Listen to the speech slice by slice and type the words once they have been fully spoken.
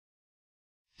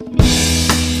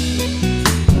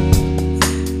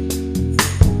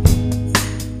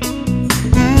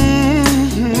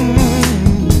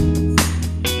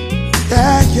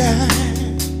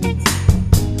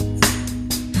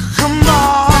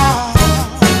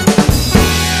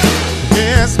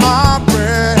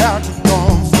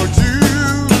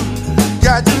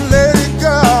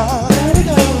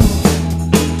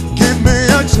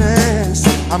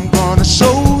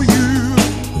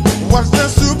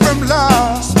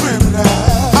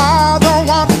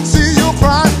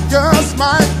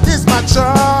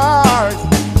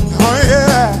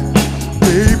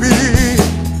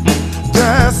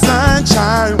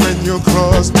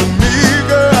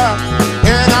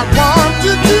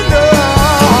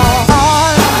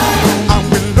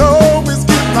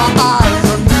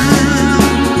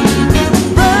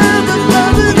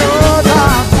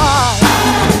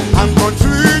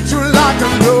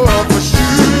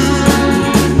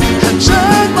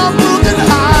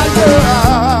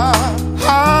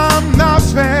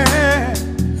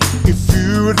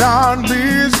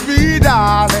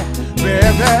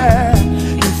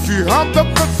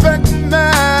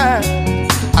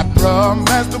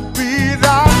promise to be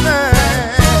thy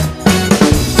man.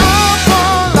 I'm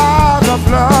alive of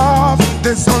love,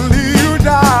 there's only you,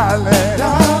 darling.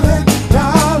 Darling,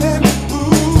 darling,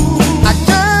 ooh. I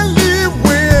can't live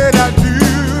without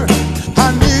you. I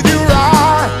need you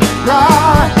right,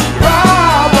 right,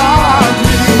 right by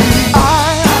me. I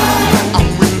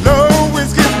will always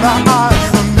keep my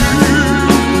eyes on you.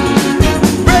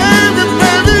 Baby,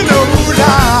 baby, no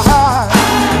lie.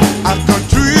 I can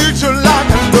treat you like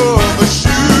a lover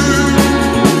should.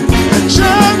 And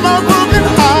change my broken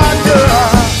heart,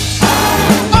 girl.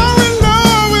 I will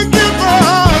always keep my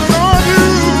eyes on you.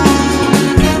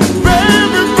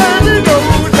 Baby, baby, no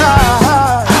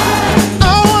lie.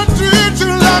 I want to treat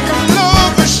you like a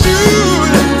lover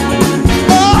should.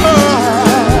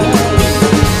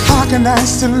 How can I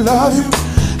still love you?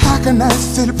 How can I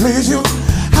still please you?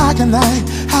 How can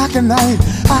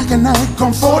I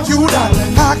comfort you,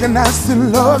 darling? How can I still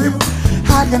love you?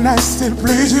 How can I still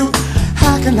please you?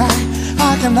 How can I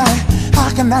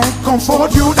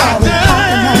comfort you, darling? How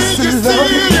can I still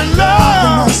love you? How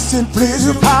can I still please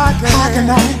you? How can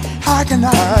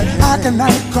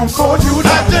I comfort you,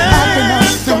 darling? How can I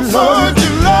still love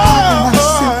you?